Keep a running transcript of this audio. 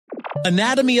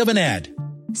Anatomy of an ad.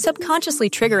 Subconsciously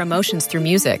trigger emotions through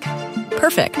music.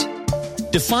 Perfect.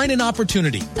 Define an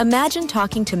opportunity. Imagine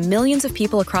talking to millions of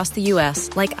people across the U.S.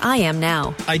 like I am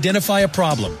now. Identify a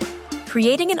problem.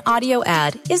 Creating an audio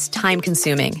ad is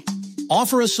time-consuming.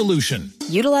 Offer a solution.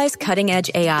 Utilize cutting-edge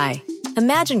AI.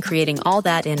 Imagine creating all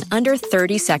that in under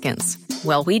 30 seconds.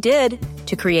 Well, we did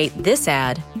to create this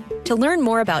ad. To learn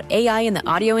more about AI in the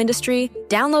audio industry,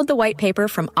 download the white paper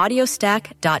from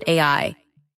audiostack.ai.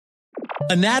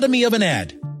 Anatomy of an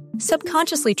ad.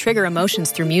 Subconsciously trigger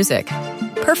emotions through music.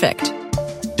 Perfect.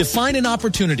 Define an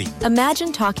opportunity.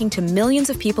 Imagine talking to millions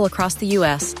of people across the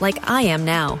U.S. like I am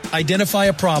now. Identify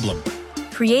a problem.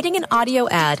 Creating an audio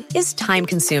ad is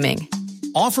time-consuming.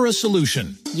 Offer a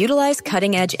solution. Utilize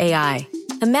cutting-edge AI.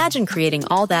 Imagine creating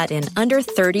all that in under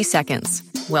 30 seconds.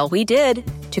 Well, we did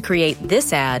to create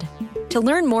this ad. To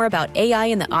learn more about AI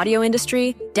in the audio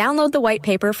industry, download the white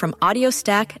paper from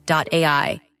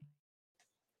audiostack.ai.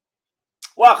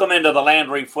 Welcome into the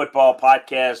Landry Football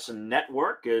Podcast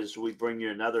Network as we bring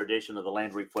you another edition of the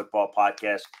Landry Football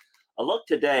Podcast. A look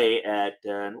today at,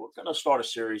 and we're going to start a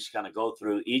series, kind of go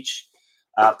through each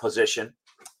position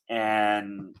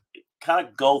and kind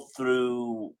of go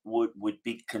through what would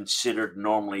be considered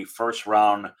normally first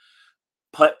round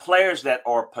players that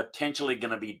are potentially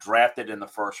going to be drafted in the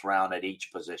first round at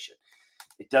each position.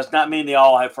 It does not mean they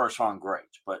all have first round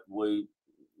grades, but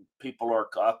people are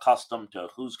accustomed to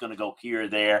who's going to go here or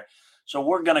there. So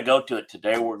we're going to go to it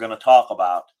today. We're going to talk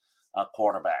about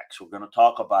quarterbacks. We're going to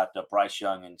talk about Bryce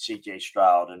Young and C.J.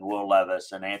 Stroud and Will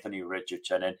Levis and Anthony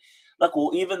Richardson. And look,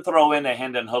 we'll even throw in a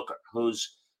Hendon Hooker,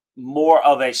 who's more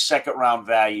of a second-round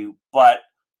value, but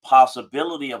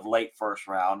possibility of late first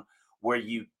round where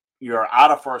you're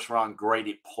out of first-round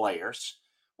graded players,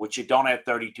 which you don't have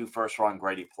 32 first-round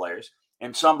graded players,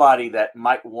 and somebody that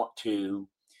might want to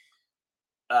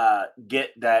get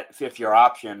that fifth-year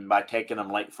option by taking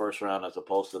them late first round as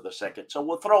opposed to the second. So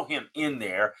we'll throw him in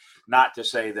there, not to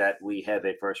say that we have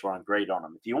a first-round grade on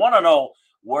him. If you want to know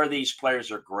where these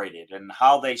players are graded and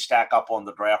how they stack up on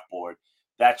the draft board,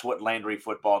 that's what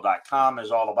LandryFootball.com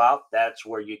is all about. That's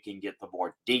where you can get the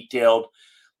more detailed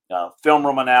film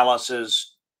room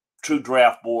analysis, true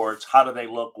draft boards. How do they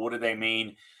look? What do they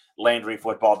mean?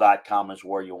 LandryFootball.com is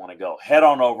where you want to go. Head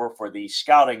on over for the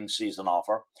scouting season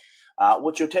offer,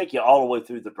 which will take you all the way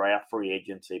through the draft, free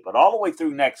agency, but all the way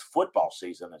through next football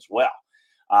season as well.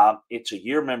 It's a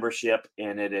year membership,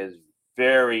 and it is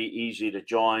very easy to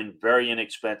join, very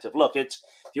inexpensive. Look, if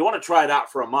you want to try it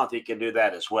out for a month, you can do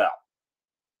that as well.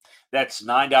 That's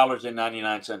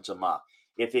 $9.99 a month.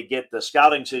 If you get the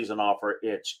scouting season offer,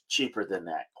 it's cheaper than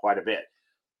that, quite a bit.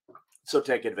 So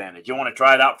take advantage. You want to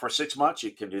try it out for 6 months,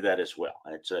 you can do that as well.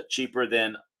 It's cheaper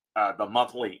than the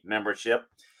monthly membership.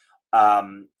 A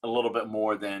little bit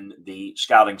more than the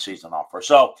scouting season offer.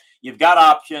 So you've got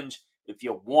options if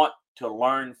you want to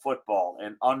learn football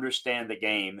and understand the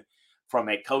game from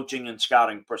a coaching and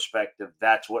scouting perspective.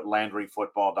 That's what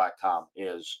LandryFootball.com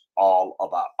is all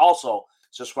about. Also,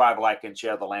 subscribe, like, and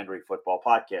share the Landry Football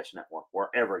Podcast Network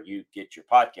wherever you get your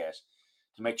podcast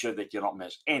to make sure that you don't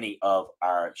miss any of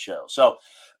our shows. So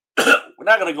we're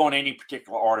not going to go in any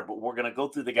particular order, but we're going to go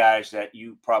through the guys that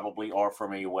you probably are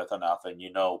familiar with enough, and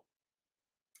you know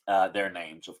their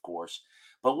names, of course.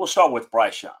 But we'll start with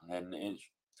Bryce Young, and is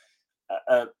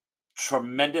a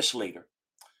tremendous leader.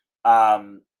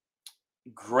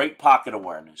 Great pocket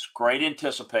awareness, great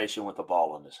anticipation with the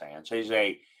ball in his hands. He's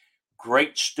a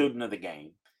great student of the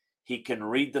game. He can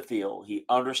read the field. He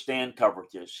understands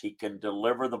coverages. He can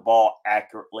deliver the ball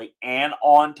accurately and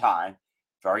on time.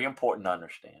 Very important to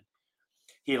understand.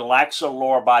 He lacks a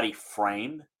lower body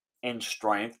frame and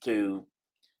strength to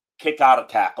kick out of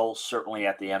tackles, certainly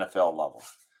at the NFL level.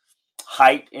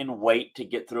 Height and weight to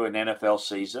get through an NFL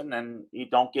season, and you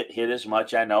don't get hit as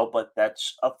much, I know, but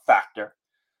that's a factor.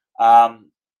 Had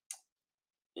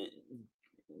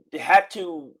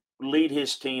to lead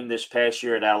his team this past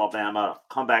year at Alabama,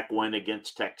 comeback win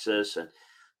against Texas, and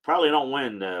probably don't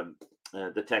win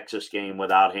the Texas game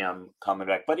without him coming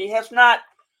back. But he has not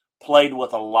played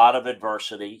with a lot of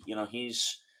adversity. You know,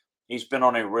 he's been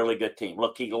on a really good team.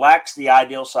 Look, he lacks the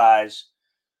ideal size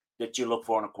that you look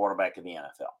for in a quarterback in the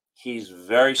NFL. He's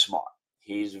very smart.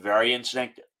 He's very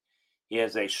instinctive. He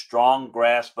has a strong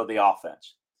grasp of the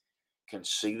offense. Can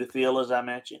see the field, as I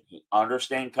mentioned. He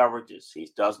understands coverages. He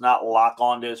does not lock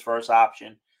on to his first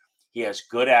option. He has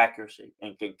good accuracy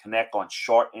and can connect on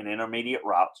short and intermediate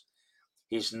routes.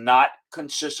 He's not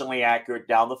consistently accurate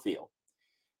down the field.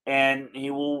 And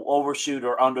he will overshoot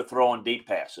or underthrow on deep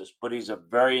passes, but he's a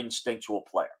very instinctual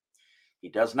player. He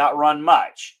does not run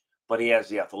much, but he has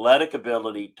the athletic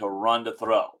ability to run to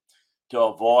throw, to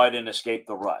avoid and escape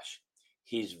the rush.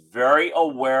 He's very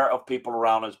aware of people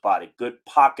around his body, good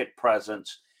pocket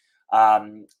presence,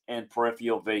 and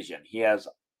peripheral vision. He has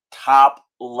top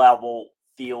level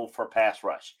feel for pass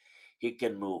rush. He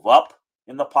can move up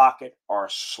in the pocket or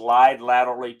slide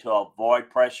laterally to avoid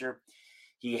pressure.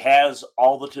 He has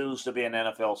all the tools to be an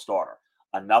NFL starter.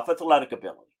 Enough athletic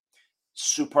ability,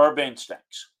 superb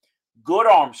instincts, good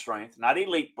arm strength, not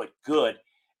elite, but good,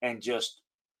 and just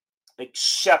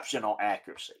exceptional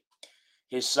accuracy.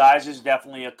 His size is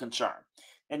definitely a concern.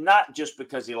 And not just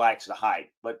because he lacks the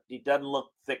height, but he doesn't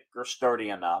look thick or sturdy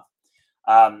enough.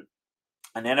 An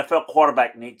NFL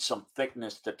quarterback needs some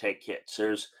thickness to take hits.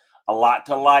 There's a lot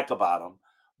to like about him,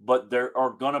 but there are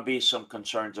going to be some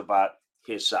concerns about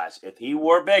his size. If he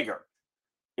were bigger,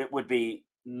 it would be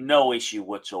no issue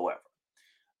whatsoever.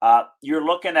 You're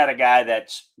looking at a guy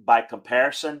that's, by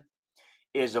comparison,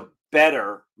 is a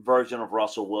better version of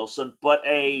Russell Wilson, but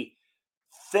a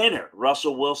thinner.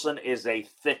 Russell Wilson is a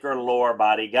thicker lower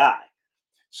body guy.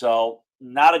 So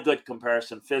not a good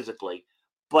comparison physically,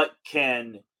 but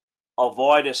can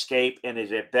avoid escape and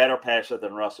is a better passer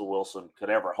than Russell Wilson could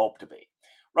ever hope to be.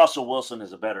 Russell Wilson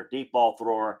is a better deep ball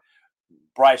thrower.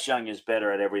 Bryce Young is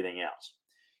better at everything else.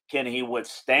 Can he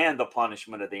withstand the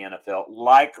punishment of the NFL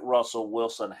like Russell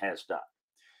Wilson has done?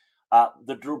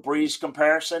 The Drew Brees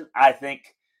comparison, I think,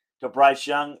 to Bryce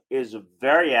Young is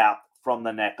very apt from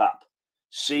the neck up.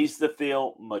 Sees the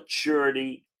field,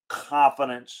 maturity,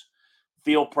 confidence,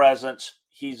 field presence.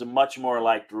 He's much more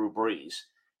like Drew Brees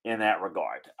in that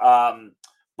regard.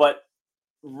 But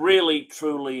really,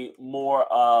 truly more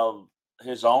of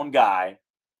his own guy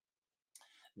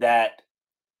that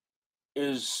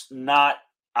is not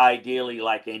ideally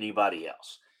like anybody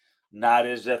else. Not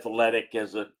as athletic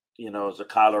as a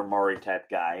Kyler Murray type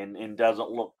guy and doesn't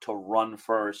look to run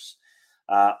first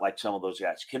like some of those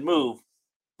guys. Can move,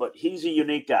 but he's a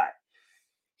unique guy.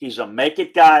 He's a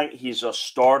make-it guy. He's a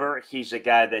starter. He's a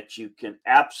guy that you can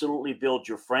absolutely build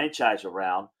your franchise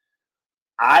around.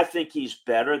 I think he's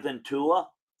better than Tua.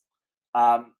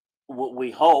 What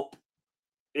we hope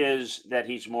is that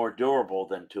he's more durable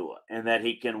than Tua and that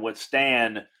he can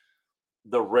withstand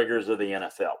the rigors of the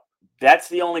NFL. That's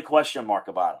the only question mark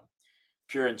about him,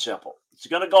 pure and simple. It's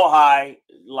going to go high,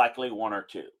 likely 1 or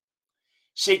 2.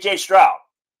 C.J. Stroud.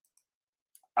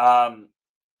 Ohio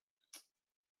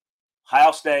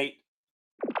State.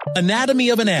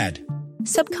 Anatomy of an ad.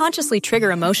 Subconsciously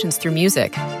trigger emotions through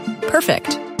music.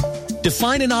 Perfect.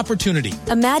 Define an opportunity.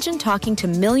 Imagine talking to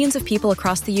millions of people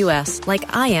across the U.S.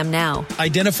 like I am now.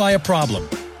 Identify a problem.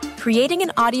 Creating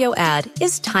an audio ad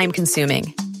is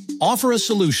time-consuming. Offer a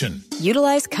solution.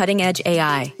 Utilize cutting-edge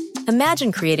AI.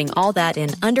 Imagine creating all that in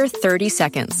under 30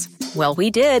 seconds. Well, we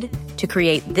did to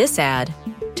create this ad.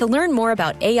 To learn more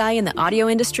about AI in the audio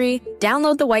industry,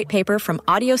 download the white paper from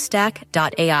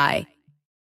audiostack.ai.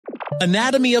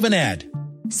 Anatomy of an ad.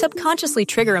 Subconsciously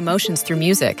trigger emotions through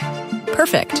music.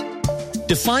 Perfect.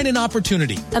 Define an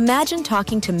opportunity. Imagine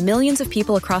talking to millions of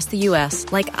people across the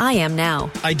U.S. like I am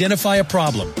now. Identify a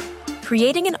problem.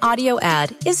 Creating an audio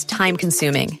ad is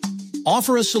time-consuming.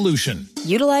 Offer a solution.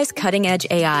 Utilize cutting-edge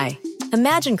AI.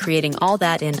 Imagine creating all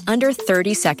that in under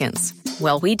 30 seconds.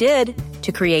 Well, we did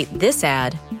to create this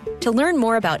ad. To learn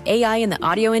more about AI in the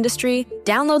audio industry,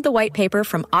 download the white paper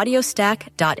from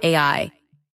audiostack.ai.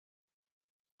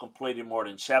 Completed more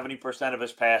than 70% of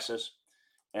his passes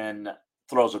and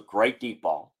throws a great deep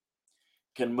ball.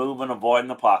 Can move and avoid in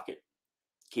the pocket.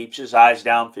 Keeps his eyes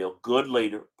downfield. Good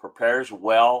leader. Prepares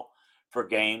well for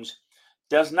games.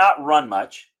 Does not run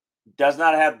much. Does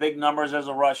not have big numbers as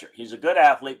a rusher. He's a good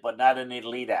athlete, but not an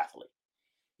elite athlete.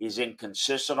 He's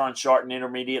inconsistent on short and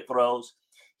intermediate throws.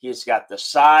 He's got the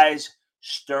size,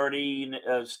 sturdy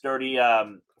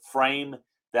frame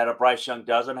that a Bryce Young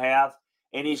doesn't have.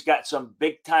 And he's got some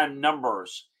big-time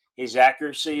numbers. His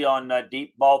accuracy on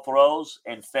deep ball throws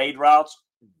and fade routes,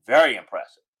 very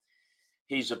impressive.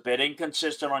 He's a bit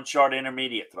inconsistent on short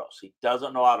intermediate throws. He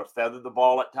doesn't know how to feather the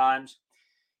ball at times.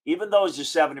 Even though he's a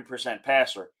 70%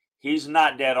 passer, he's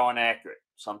not dead on accurate.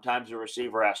 Sometimes the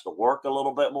receiver has to work a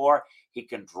little bit more. He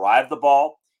can drive the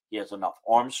ball. He has enough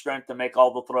arm strength to make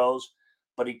all the throws,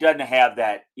 but he doesn't have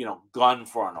that, gun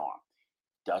for an arm.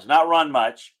 Does not run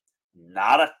much.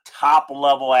 Not a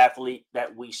top-level athlete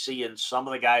that we see in some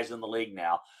of the guys in the league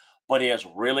now, but he has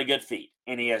really good feet,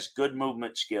 and he has good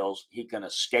movement skills. He can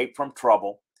escape from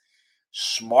trouble.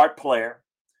 Smart player.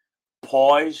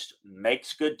 Poised.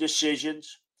 Makes good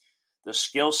decisions. The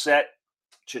skill set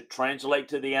should translate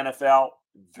to the NFL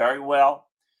very well.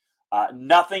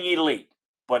 Nothing elite,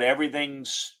 but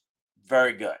everything's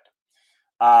very good.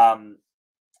 And,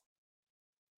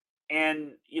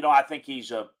 I think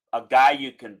he's a a guy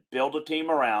you can build a team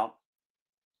around.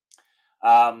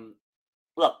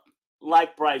 Look,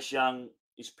 like Bryce Young,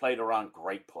 he's played around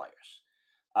great players.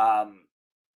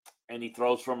 And he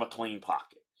throws from a clean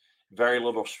pocket. Very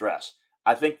little stress.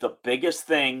 I think the biggest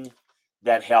thing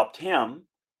that helped him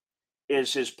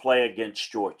is his play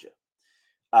against Georgia.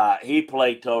 He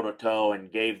played toe-to-toe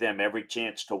and gave them every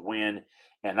chance to win.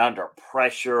 And under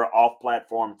pressure,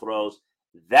 off-platform throws,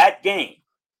 that game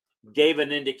gave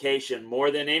an indication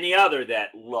more than any other that,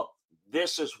 look,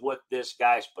 this is what this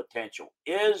guy's potential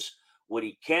is, what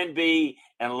he can be,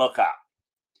 and look out.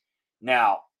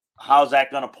 Now, how's that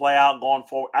going to play out going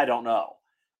forward? I don't know.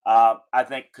 I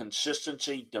think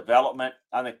consistency, development,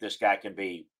 I think this guy can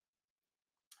be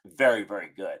very, very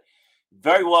good.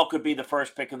 Very well could be the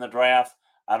first pick in the draft.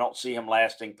 I don't see him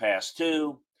lasting past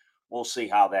 2. We'll see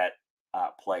how that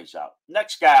plays out.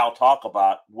 Next guy I'll talk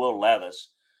about, Will Levis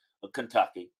of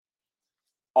Kentucky.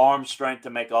 Arm strength to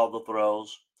make all the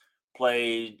throws.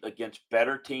 Played against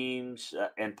better teams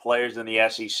and players in the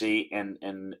SEC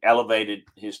and elevated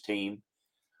his team.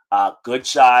 Good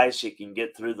size. He can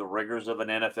get through the rigors of an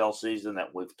NFL season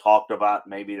that we've talked about.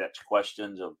 Maybe that's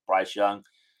questions of Bryce Young,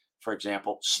 for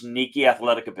example. Sneaky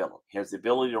athletic ability. He has the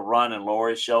ability to run and lower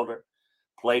his shoulder.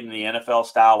 Played in the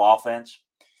NFL-style offense.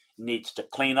 Needs to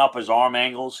clean up his arm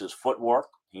angles, his footwork.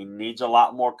 He needs a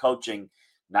lot more coaching,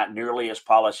 not nearly as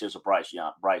polished as a Bryce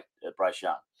Young.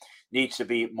 Needs to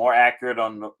be more accurate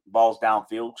on the balls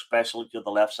downfield, especially to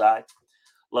the left side.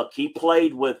 Look, he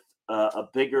played with a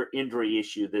bigger injury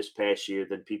issue this past year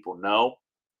than people know.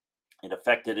 It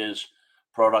affected his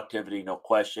productivity, no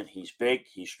question. He's big,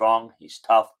 he's strong, he's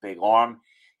tough, big arm.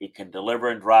 He can deliver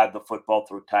and drive the football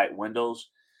through tight windows.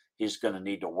 He's going to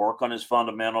need to work on his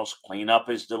fundamentals, clean up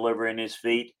his delivery and his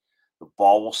feet. The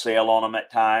ball will sail on him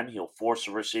at times. He'll force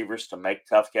the receivers to make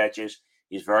tough catches.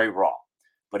 He's very raw,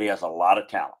 but he has a lot of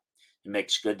talent. He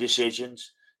makes good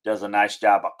decisions, does a nice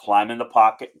job of climbing the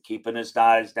pocket and keeping his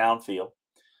guys downfield.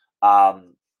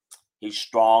 He's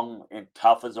strong and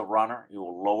tough as a runner. He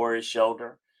will lower his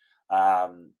shoulder.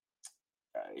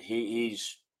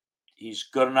 He's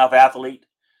good enough athlete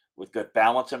with good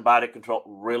balance and body control.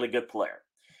 Really good player.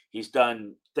 He's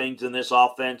done things in this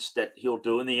offense that he'll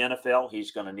do in the NFL.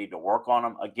 He's going to need to work on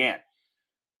them. Again,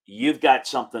 you've got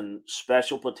something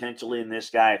special potentially in this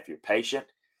guy if you're patient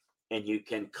and you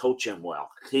can coach him well.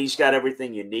 He's got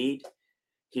everything you need.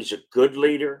 He's a good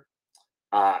leader.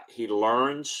 He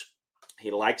learns.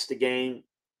 He likes the game.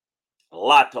 A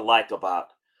lot to like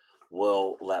about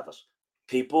Will Levis.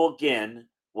 People, again,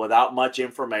 without much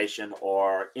information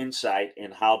or insight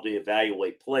in how to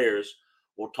evaluate players,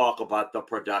 will talk about the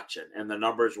production and the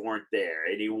numbers weren't there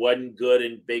and he wasn't good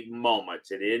in big moments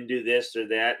and he didn't do this or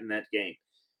that in that game.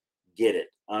 Get it.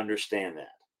 Understand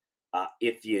that.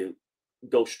 If you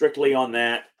go strictly on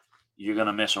that, you're going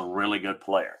to miss a really good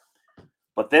player.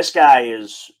 But this guy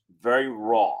is very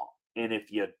raw. And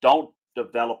if you don't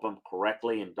develop him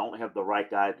correctly and don't have the right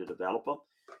guy to develop him,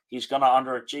 he's going to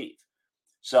underachieve.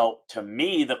 So to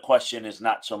me, the question is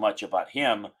not so much about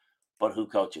him, but who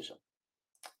coaches him.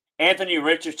 Anthony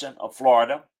Richardson of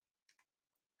Florida.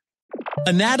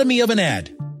 Anatomy of an ad.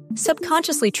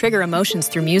 Subconsciously trigger emotions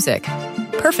through music.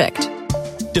 Perfect.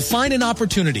 Define an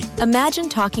opportunity. Imagine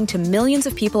talking to millions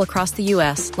of people across the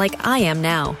U.S. like I am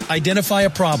now. Identify a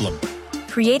problem.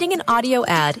 Creating an audio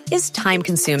ad is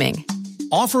time-consuming.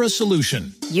 Offer a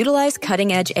solution. Utilize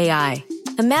cutting-edge AI.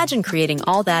 Imagine creating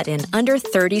all that in under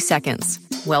 30 seconds.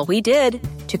 Well, we did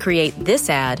to create this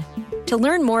ad. To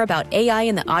learn more about AI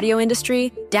in the audio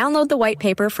industry, download the white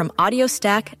paper from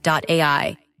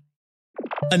audiostack.ai.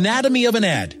 Anatomy of an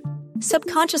ad.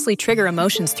 Subconsciously trigger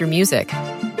emotions through music.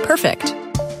 Perfect.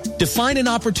 Define an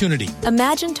opportunity.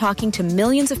 Imagine talking to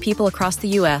millions of people across the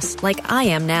U.S. like I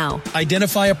am now.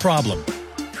 Identify a problem.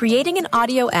 Creating an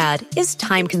audio ad is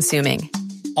time-consuming.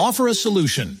 Offer a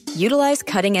solution. Utilize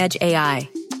cutting-edge AI.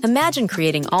 Imagine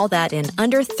creating all that in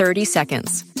under 30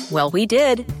 seconds. Well, we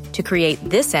did to create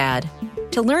this ad.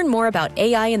 To learn more about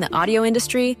AI in the audio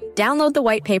industry, download the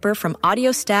white paper from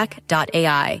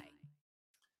audiostack.ai.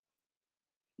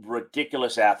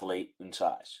 Ridiculous athlete in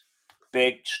size.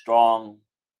 Big, strong,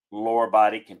 lower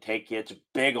body, can take hits.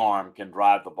 Big arm, can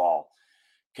drive the ball.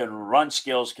 Can run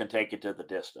skills, can take it to the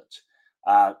distance.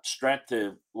 Strength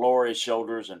to lower his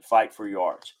shoulders and fight for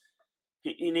yards.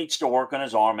 He needs to work on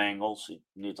his arm angles. He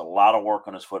needs a lot of work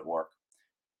on his footwork.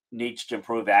 Needs to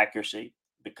improve accuracy,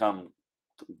 become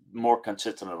more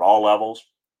consistent at all levels.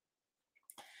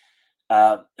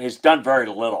 He's done very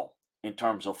little in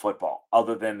terms of football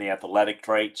other than the athletic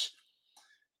traits.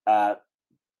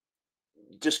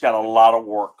 Just got a lot of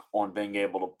work on being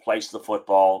able to place the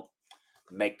football,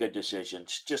 make good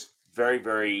decisions. Just very,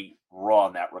 very raw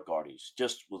in that regard. He's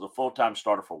just was a full-time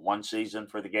starter for one season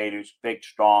for the Gators. Big,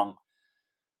 strong,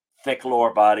 thick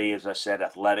lower body, as I said,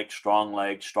 athletic, strong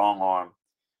legs, strong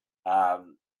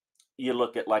arm. You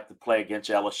look at like the play against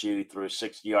LSU, he threw a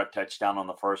 60-yard touchdown on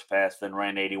the first pass, then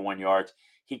ran 81 yards.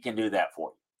 He can do that for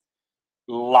you.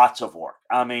 Lots of work.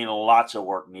 I mean, lots of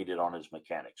work needed on his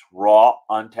mechanics. Raw,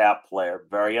 untapped player,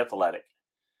 very athletic.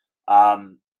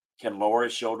 Can lower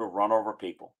his shoulder, run over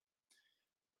people.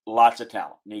 Lots of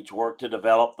talent. Needs work to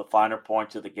develop the finer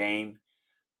points of the game.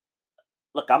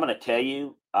 Look, I'm going to tell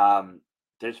you,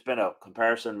 there's been a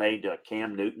comparison made to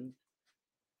Cam Newton.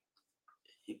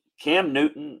 Cam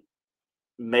Newton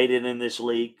made it in this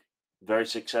league very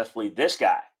successfully. This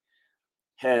guy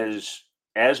has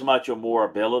as much or more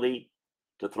ability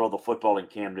to throw the football than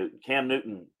Cam Newton. Cam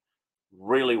Newton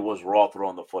really was raw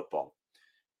throwing the football.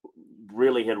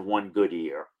 Really had one good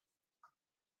year.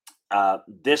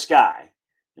 This guy,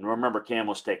 and remember Cam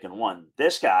was taking one,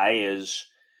 this guy is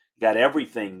got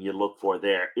everything you look for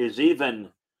there, is even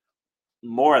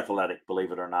more athletic,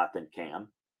 believe it or not, than Cam.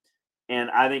 And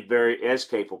I think very as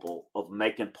capable of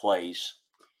making plays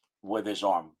with his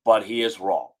arm. But he is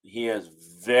raw. He is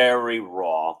very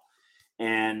raw.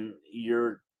 And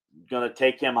you're going to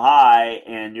take him high,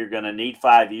 and you're going to need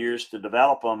 5 years to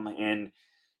develop him. And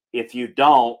if you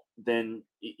don't, then,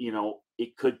 you know,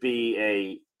 it could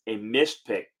be a missed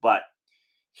pick. But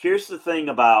here's the thing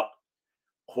about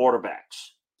quarterbacks.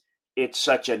 It's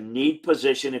such a neat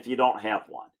position if you don't have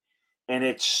one. And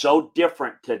it's so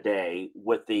different today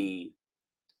with the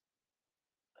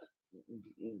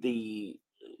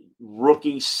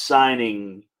rookie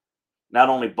signing, not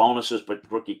only bonuses, but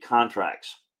rookie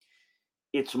contracts.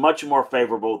 It's much more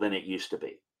favorable than it used to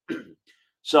be.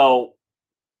 So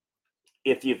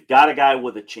if you've got a guy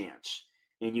with a chance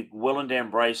and you're willing to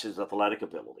embrace his athletic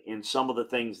ability and some of the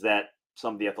things that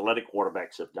some of the athletic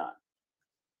quarterbacks have done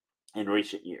in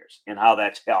recent years and how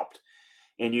that's helped,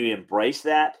 and you embrace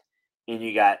that, and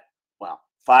you got,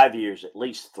 5 years, at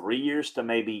least 3 years to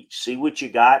maybe see what you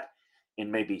got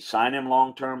and maybe sign him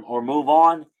long-term or move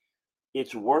on,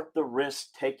 it's worth the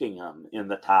risk taking him in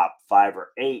the top 5 or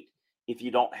 8 if you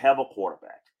don't have a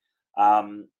quarterback.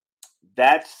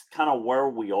 That's kind of where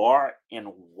we are and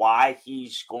why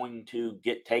he's going to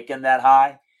get taken that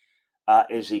high.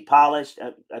 Is he polished?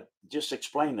 Just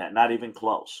explain that, not even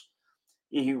close.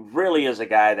 He really is a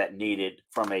guy that needed,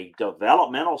 from a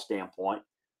developmental standpoint,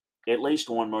 at least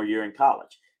one more year in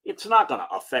college. It's not going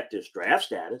to affect his draft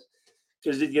status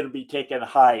because he's going to be taken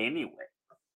high anyway.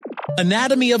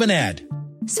 Anatomy of an ad.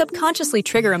 Subconsciously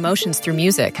trigger emotions through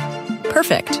music.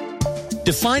 Perfect.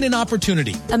 Define an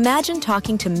opportunity. Imagine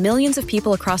talking to millions of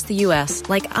people across the U.S.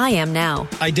 like I am now.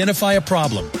 Identify a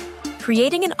problem.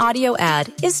 Creating an audio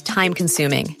ad is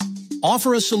time-consuming.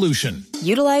 Offer a solution.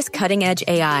 Utilize cutting-edge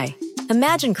AI.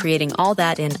 Imagine creating all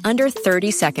that in under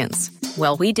 30 seconds.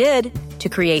 Well, we did to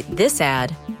create this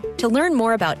ad. To learn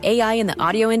more about AI in the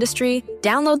audio industry,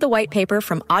 download the white paper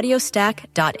from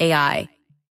audiostack.ai.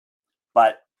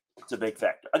 But it's a big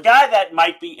factor. A guy that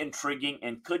might be intriguing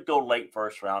and could go late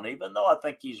first round, even though I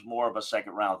think he's more of a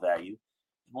second round value.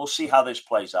 We'll see how this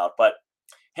plays out. But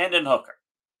Hendon Hooker,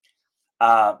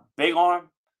 big arm,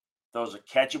 throws a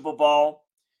catchable ball,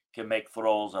 can make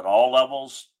throws at all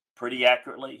levels pretty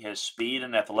accurately. His speed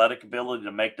and athletic ability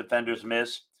to make defenders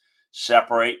miss,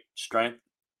 separate, strength,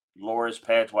 lower his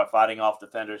pads while fighting off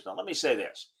defenders. Now, let me say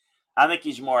this. I think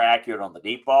he's more accurate on the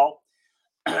deep ball.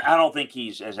 I don't think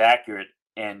he's as accurate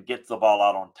and gets the ball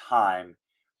out on time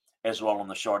as well on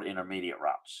the short intermediate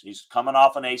routes. He's coming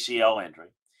off an ACL injury.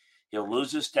 He'll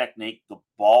lose his technique. The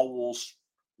ball will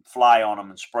fly on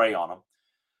him and spray on him.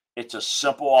 It's a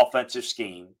simple offensive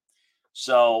scheme.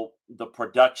 So the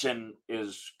production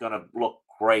is going to look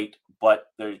great, but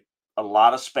there's a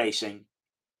lot of spacing.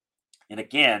 And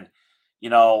again, you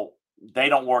know, they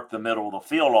don't work the middle of the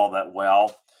field all that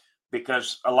well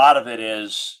because a lot of it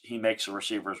is he makes the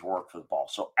receivers work for the ball.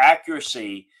 So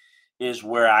accuracy is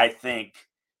where I think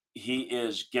he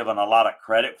is given a lot of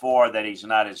credit for that he's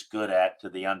not as good at to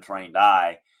the untrained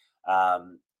eye.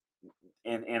 And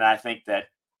I think that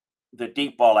the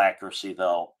deep ball accuracy,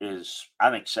 though, is,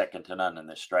 I think, second to none in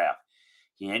this draft.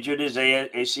 He injured his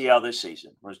ACL this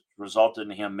season, resulted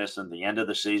in him missing the end of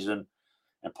the season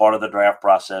and part of the draft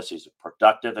process. He's a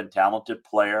productive and talented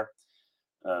player,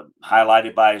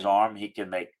 highlighted by his arm. He can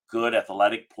make good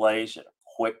athletic plays,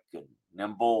 quick and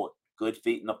nimble, good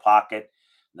feet in the pocket,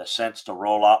 and the sense to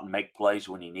roll out and make plays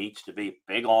when he needs to be.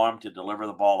 Big arm to deliver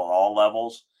the ball at all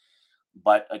levels.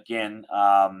 But again,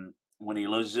 when he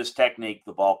loses his technique,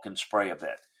 the ball can spray a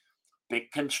bit.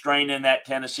 Big constraint in that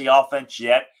Tennessee offense,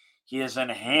 yet he is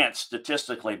enhanced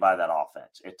statistically by that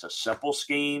offense. It's a simple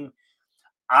scheme.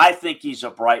 I think he's a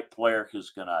bright player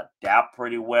who's going to adapt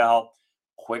pretty well.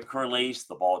 Quick release,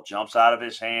 the ball jumps out of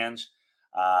his hands.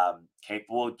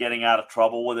 Capable of getting out of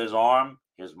trouble with his arm,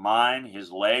 his mind,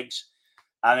 his legs.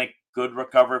 I think good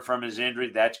recovery from his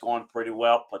injury. That's going pretty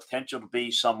well. Potential to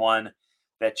be someone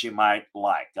that you might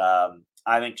like.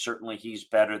 I think certainly he's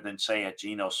better than, say, a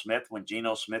Geno Smith. When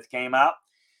Geno Smith came out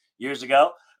years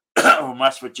ago from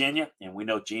West Virginia, and we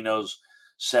know Geno's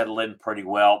settled in pretty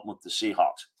well with the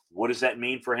Seahawks. What does that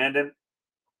mean for Hendon?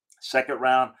 Second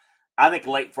round, I think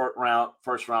late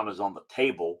first round is on the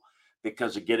table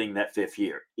because of getting that fifth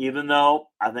year. Even though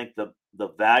I think the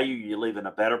value, you're leaving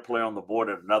a better player on the board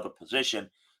at another position,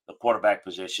 the quarterback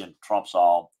position trumps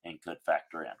all and could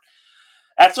factor in.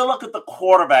 That's a look at the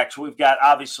quarterbacks. We've got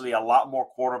obviously a lot more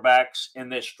quarterbacks in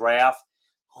this draft.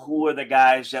 Who are the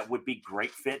guys that would be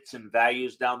great fits and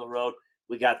values down the road?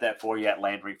 We got that for you at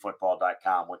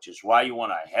LandryFootball.com, which is why you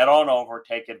want to head on over,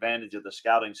 take advantage of the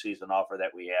scouting season offer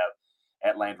that we have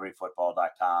at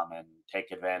LandryFootball.com and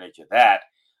take advantage of that.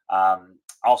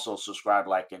 Also, subscribe,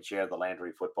 like, and share the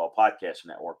Landry Football Podcast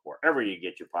Network wherever you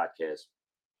get your podcasts.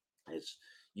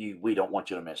 We don't want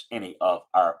you to miss any of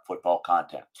our football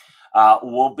content.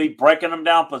 We'll be breaking them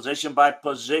down position by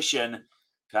position,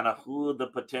 kind of who the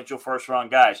potential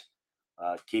first-round guys.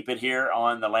 Keep it here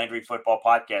on the Landry Football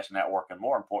Podcast Network and,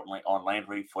 more importantly, on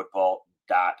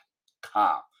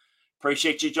LandryFootball.com.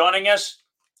 Appreciate you joining us.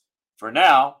 For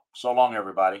now, so long,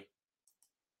 everybody.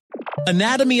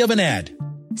 Anatomy of an ad.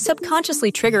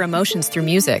 Subconsciously trigger emotions through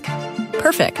music.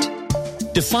 Perfect.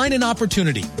 Define an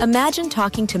opportunity. Imagine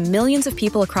talking to millions of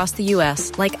people across the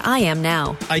U.S. like I am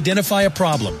now. Identify a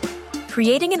problem.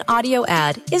 Creating an audio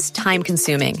ad is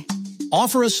time-consuming.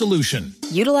 Offer a solution.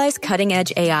 Utilize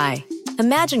cutting-edge AI.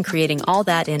 Imagine creating all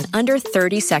that in under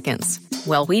 30 seconds.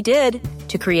 Well, we did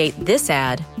to create this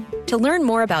ad. To learn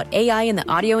more about AI in the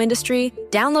audio industry,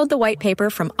 download the white paper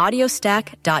from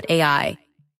audiostack.ai.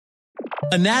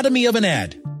 Anatomy of an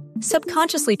ad.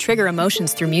 Subconsciously trigger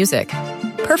emotions through music.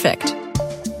 Perfect.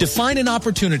 Define an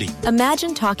opportunity.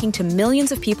 Imagine talking to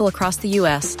millions of people across the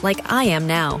U.S. like I am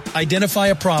now. Identify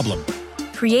a problem.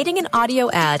 Creating an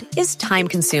audio ad is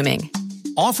time-consuming.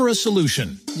 Offer a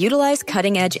solution. Utilize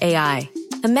cutting-edge AI.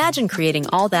 Imagine creating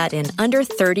all that in under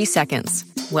 30 seconds.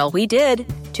 Well, we did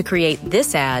to create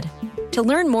this ad. To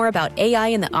learn more about AI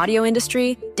in the audio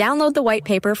industry, download the white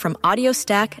paper from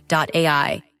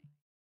audiostack.ai.